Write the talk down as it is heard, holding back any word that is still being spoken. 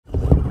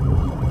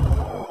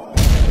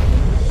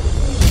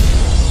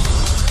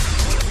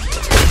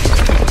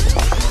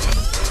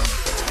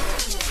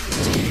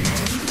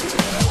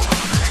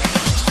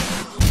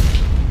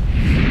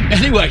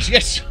Anyways,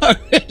 yes, so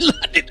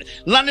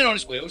landed on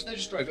its wheels, and they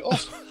just drove it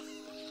off.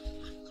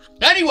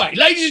 Anyway,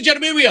 ladies and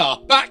gentlemen, here we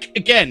are, back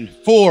again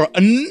for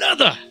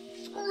another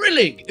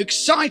thrilling,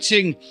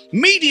 exciting,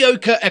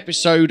 mediocre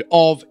episode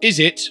of Is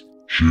It?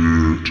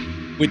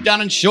 Shit. With Dan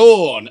and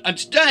Sean. And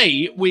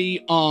today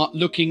we are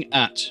looking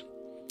at...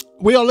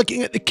 We are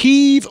looking at the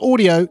Kiive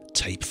Audio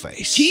tape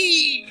face.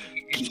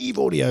 Kiive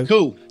Audio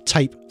cool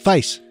tape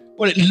face.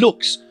 Well, it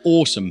looks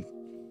awesome.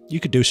 You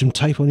could do some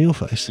tape on your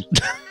face.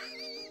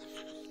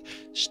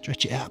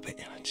 Stretch it out a bit.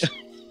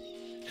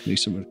 Need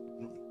some...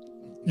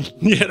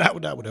 Yeah, that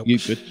would help. You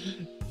could.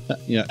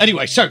 Yeah.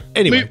 Anyway,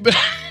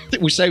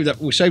 we'll save that.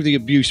 We'll save the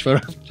abuse for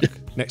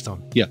next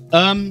time. Yeah.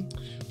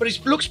 But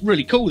it looks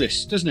really cool,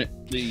 this, doesn't it?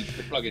 The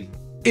plugin.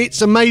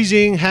 It's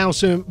amazing how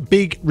some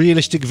big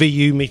realistic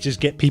VU meters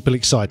get people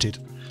excited,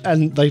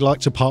 and they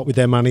like to part with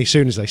their money as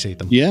soon as they see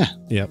them. Yeah.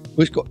 Yeah.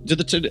 Well,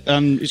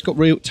 it's got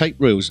real tape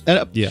reels.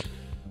 Yeah.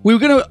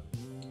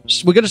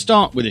 We're gonna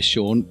start with this,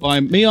 Sean, by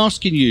me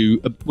asking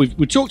you.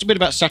 We've talked a bit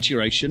about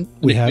saturation.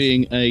 We have.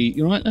 Being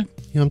you right there?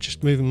 Yeah, I'm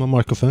just moving my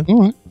microphone.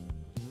 All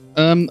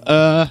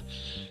right.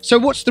 So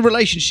what's the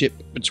relationship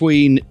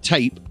between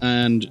tape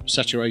and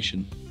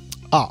saturation?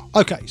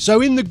 Okay. So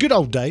in the good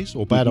old days,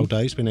 or bad old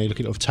days, when they look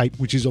at tape,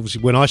 which is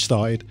obviously when I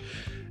started,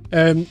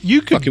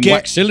 you could fucking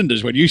wax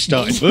cylinders when you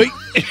started, mate.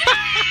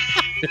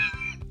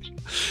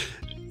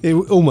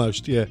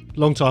 Almost, yeah,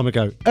 long time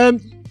ago.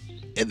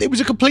 It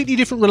was a completely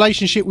different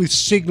relationship with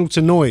signal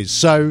to noise.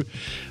 So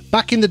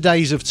back in the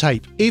days of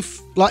tape, if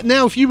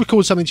you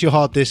record something to your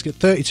hard disk at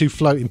 32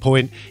 floating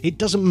point, it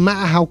doesn't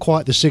matter how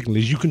quiet the signal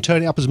is. You can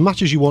turn it up as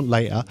much as you want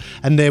later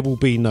and there will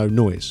be no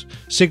noise.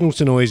 Signal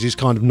to noise is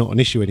kind of not an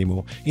issue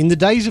anymore. In the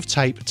days of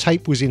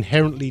tape was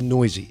inherently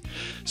noisy.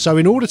 So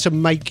in order to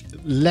make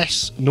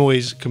less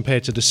noise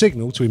compared to the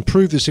signal, to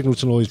improve the signal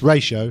to noise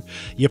ratio,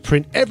 you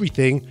print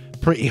everything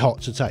pretty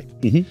hot to tape.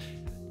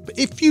 But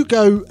if you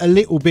go a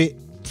little bit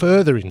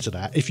further into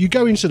that, if you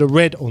go into the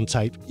red on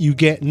tape, you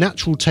get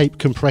natural tape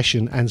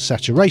compression and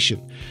saturation,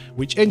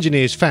 which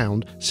engineers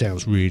found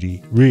sounds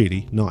really,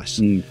 really nice.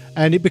 And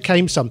it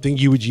became something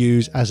you would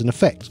use as an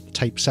effect,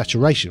 tape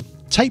saturation.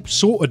 Tape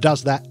sort of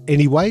does that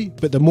anyway,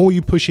 but the more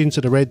you push into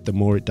the red, the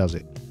more it does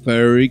it.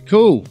 Very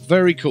cool.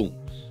 Very cool.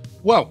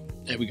 Well,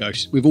 there we go.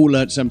 We've all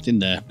learned something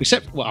there.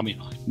 Except, well, I mean,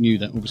 I knew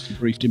that, obviously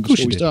briefed him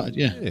before we started.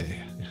 Yeah.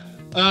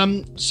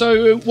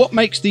 So what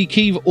makes the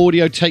Kiive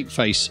Audio tape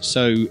face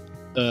so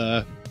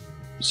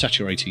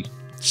saturated?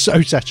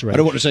 So saturated. I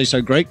don't want to say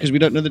so great because we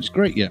don't know that it's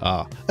great yet.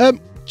 Do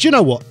you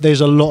know what?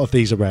 There's a lot of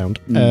these around.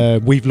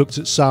 We've looked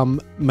at some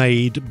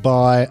made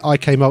by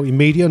IK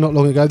Multimedia not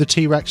long ago. The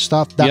T-Rax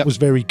stuff, that was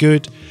very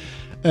good.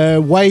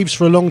 Waves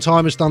for a long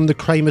time has done the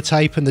Kramer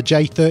tape and the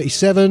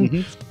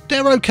J37.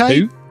 They're okay.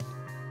 Who?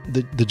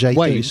 The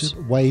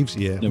J37. Waves,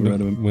 yeah. Never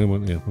heard of them.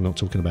 We're not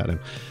talking about them.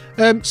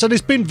 So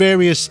there's been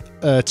various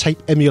tape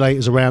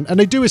emulators around, and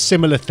they do a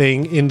similar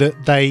thing in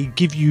that they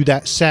give you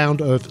that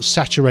sound of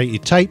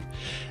saturated tape,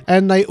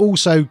 and they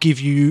also give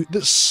you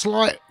the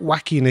slight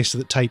wackiness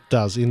that tape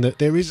does, in that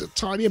there is a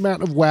tiny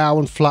amount of wow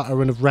and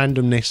flutter and of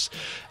randomness,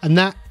 and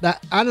that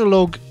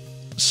analog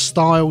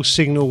style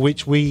signal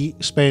which we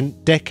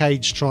spent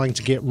decades trying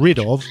to get rid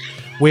of,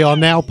 we are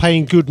now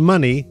paying good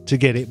money to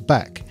get it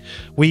back.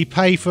 We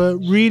pay for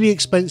really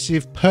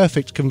expensive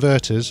perfect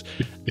converters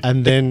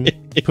and then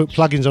put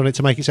plugins on it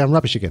to make it sound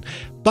rubbish again.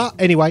 But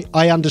anyway,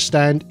 I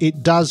understand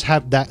it does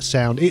have that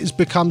sound. It has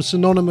become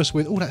synonymous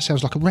with, oh, that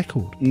sounds like a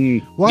record.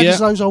 Why does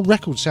those old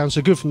records sound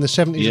so good from the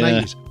 70s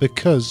and 80s?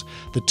 Because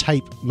the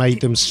tape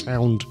made them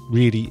sound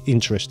really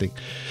interesting.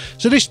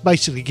 So this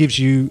basically gives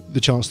you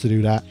the chance to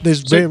do that.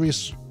 There's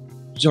various...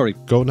 Sorry.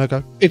 Go on, no,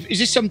 go. Is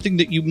this something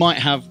that you might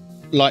have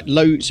like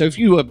low? So if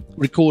you were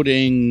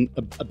recording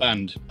a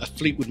band, a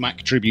Fleetwood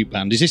Mac tribute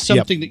band, is this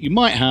something that you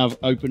might have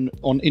open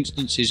on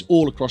instances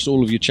all across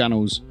all of your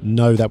channels?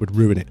 No, that would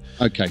ruin it.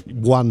 Okay.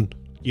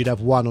 You'd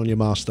have one on your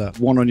master.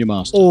 One on your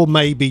master. Or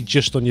maybe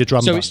just on your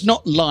drum So bus. it's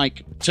not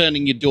like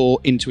turning your DAW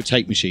into a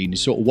tape machine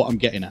is sort of what I'm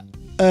getting at.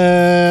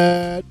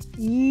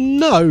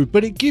 No,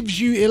 but it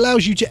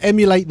allows you to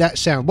emulate that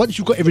sound. Once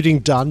you've got everything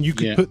done, you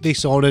could put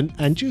this on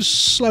and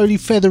just slowly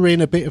feather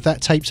in a bit of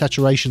that tape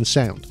saturation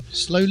sound.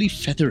 Slowly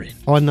feather in.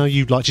 I know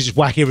you'd like to just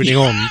whack everything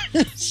on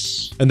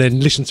and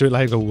then listen to it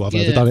later. Oh, I've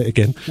overdone it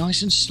again.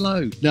 Nice and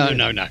slow. No.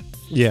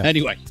 Yeah.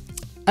 Anyway.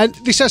 And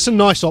this has some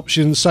nice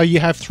options. So you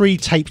have 3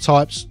 tape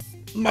types.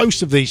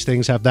 Most of these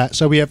things have that.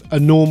 So we have a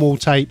normal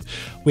tape,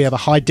 we have a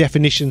high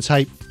definition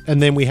tape,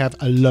 and then we have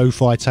a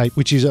lo-fi tape,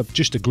 which is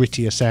just a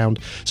grittier sound.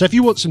 So if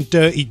you want some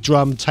dirty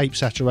drum tape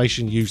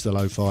saturation, use the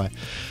lo-fi.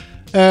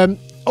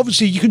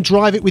 Obviously you can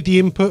drive it with the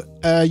input.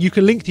 You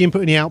can link the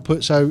input and the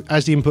output, so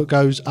as the input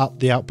goes up,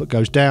 the output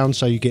goes down,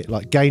 so you get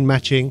like gain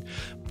matching.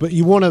 But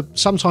you want to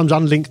sometimes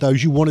unlink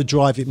those. You want to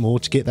drive it more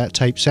to get that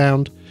tape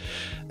sound.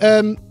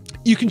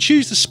 You can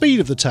choose the speed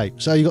of the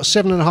tape. So you've got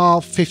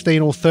 7.5,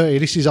 15 or 30.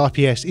 This is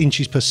IPS,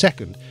 inches per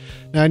second.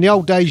 Now, in the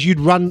old days, you'd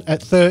run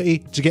at 30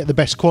 to get the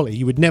best quality.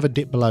 You would never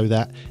dip below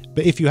that.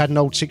 But if you had an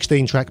old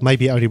 16 track,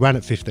 maybe it only ran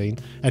at 15.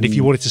 And if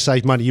you wanted to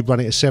save money, you'd run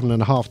it at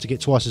 7.5 to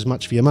get twice as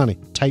much for your money.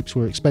 Tapes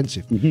were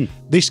expensive.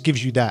 This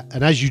gives you that.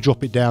 And as you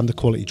drop it down, the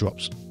quality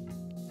drops.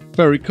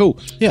 Very cool.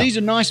 Yeah. These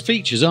are nice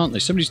features, aren't they?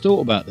 Somebody's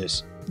thought about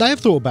this. They have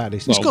thought about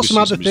this. It's Well, got some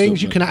other obviously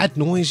things. You can add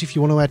noise if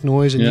you want to add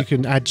noise, and you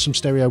can add some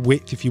stereo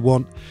width if you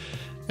want.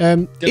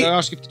 Did I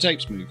ask if the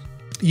tapes move?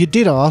 You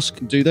did ask.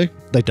 Do they?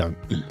 They don't.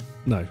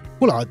 No.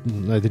 Well,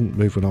 they didn't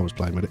move when I was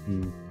playing with it.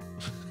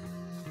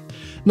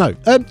 No.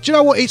 Do you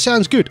know what? It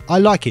sounds good. I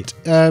like it.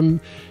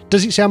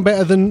 Does it sound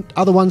better than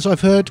other ones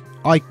I've heard?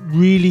 I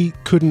really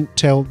couldn't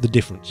tell the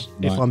difference.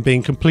 If I'm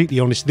being completely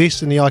honest,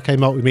 this and the IK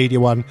Multimedia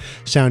one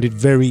sounded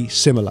very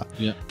similar.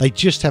 Yeah. They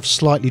just have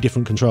slightly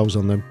different controls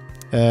on them.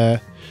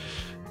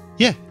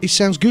 Yeah, it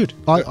sounds good.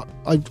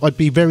 I'd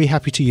be very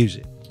happy to use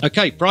it.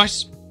 Okay,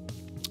 price?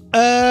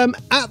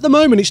 At the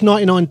moment, it's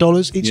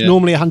 $99. It's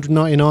normally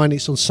 $199.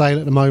 It's on sale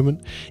at the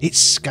moment.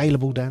 It's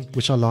scalable, Dan,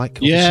 which I like,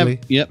 obviously.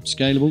 Yeah, yep,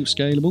 scalable.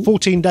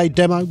 14-day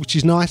demo, which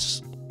is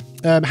nice.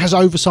 Has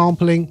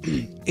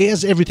oversampling. It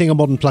has everything a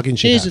modern plugin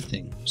should have. Here's the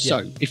thing.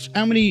 So,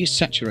 how many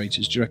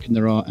saturators do you reckon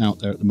there are out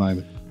there at the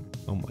moment?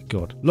 Oh my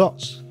God,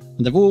 lots.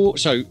 And they've all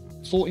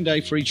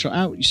 14-day free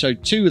trial. So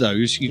 2 of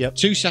those, 2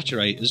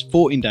 saturators,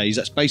 14 days.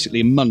 That's basically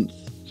a month.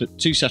 For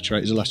 2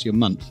 saturators will last you a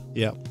month.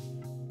 Yeah.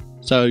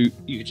 So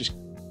you could just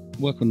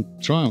work on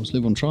trials,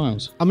 live on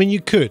trials. I mean,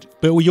 you could,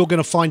 but you're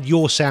going to find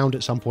your sound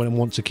at some point and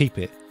want to keep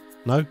it.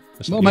 No?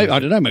 Well, maybe, I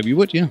don't know. Maybe you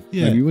would, yeah.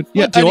 Maybe you would.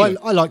 Yeah, anyway.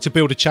 I like to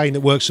build a chain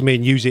that works for me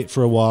and use it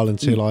for a while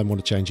until I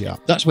want to change it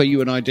up. That's where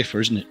you and I differ,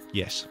 isn't it?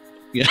 Yes.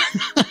 Yeah.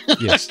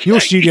 Yes. Okay. Your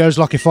studio's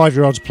like a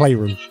 5-year-old's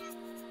playroom.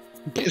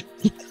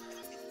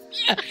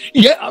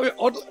 Yeah.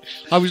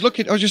 I was just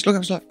looking, I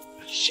was like,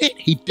 shit,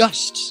 he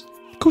dusts.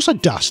 Of course I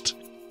dust.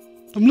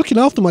 I'm looking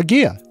after my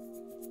gear.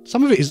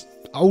 Some of it is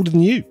older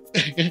than you.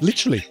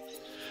 Literally.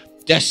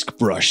 Desk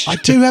brush. I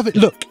do have it.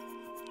 Look,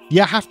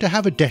 you have to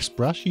have a desk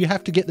brush. You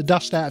have to get the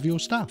dust out of your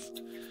stuff.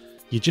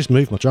 You just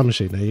moved my drum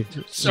machine there.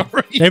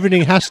 Sorry.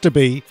 Everything has to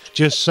be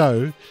just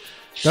so.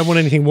 Don't want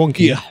anything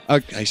wonky. Yeah.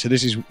 Okay. So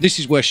this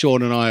is where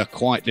Sean and I are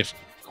quite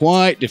different.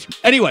 Quite different.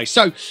 Anyway,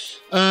 so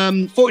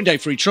 14-day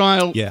free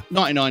trial. Yeah.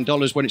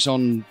 $99 when it's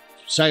on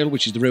sale,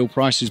 which is the real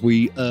price, as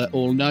we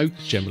all know.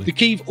 Generally. The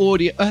Kiive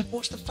audio.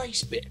 What's the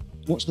face bit?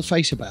 What's the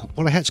face about?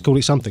 Well, I had to call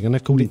it something, and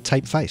they've called it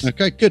tape face.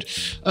 Okay. Good.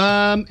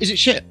 Is it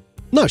shit?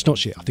 No, it's not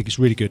shit. I think it's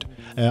really good.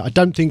 I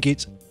don't think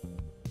it's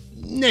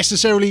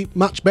necessarily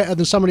much better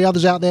than some of the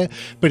others out there,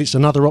 but it's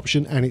another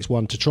option and it's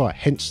one to try.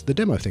 Hence the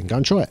demo thing. Go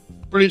and try it.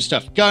 Brilliant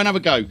stuff. Go and have a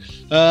go.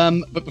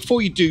 But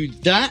before you do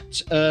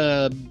that,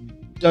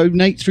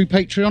 donate through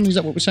Patreon. Is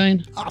that what we're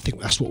saying? I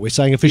think that's what we're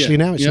saying officially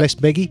now. It's less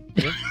beggy.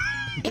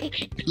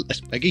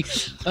 Less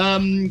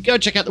beggy. Go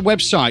check out the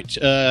website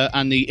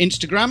and the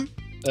Instagram,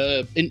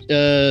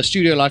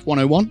 Studio Life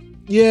 101.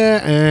 Yeah,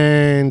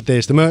 and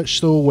there's the merch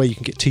store where you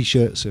can get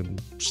t-shirts and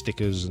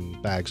stickers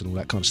and bags and all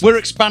that kind of stuff. We're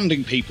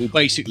expanding, people,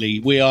 basically.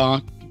 We are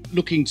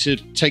looking to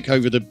take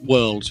over the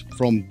world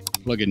from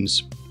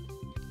plugins.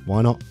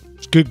 Why not?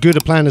 It's good a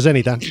plan as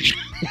any, Dan.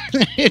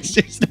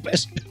 it's the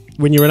best.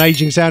 When you're an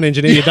aging sound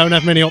engineer, you don't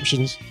have many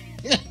options.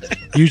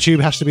 YouTube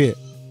has to be it.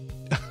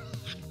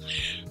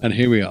 And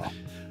here we are.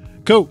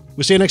 Cool.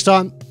 We'll see you next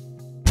time.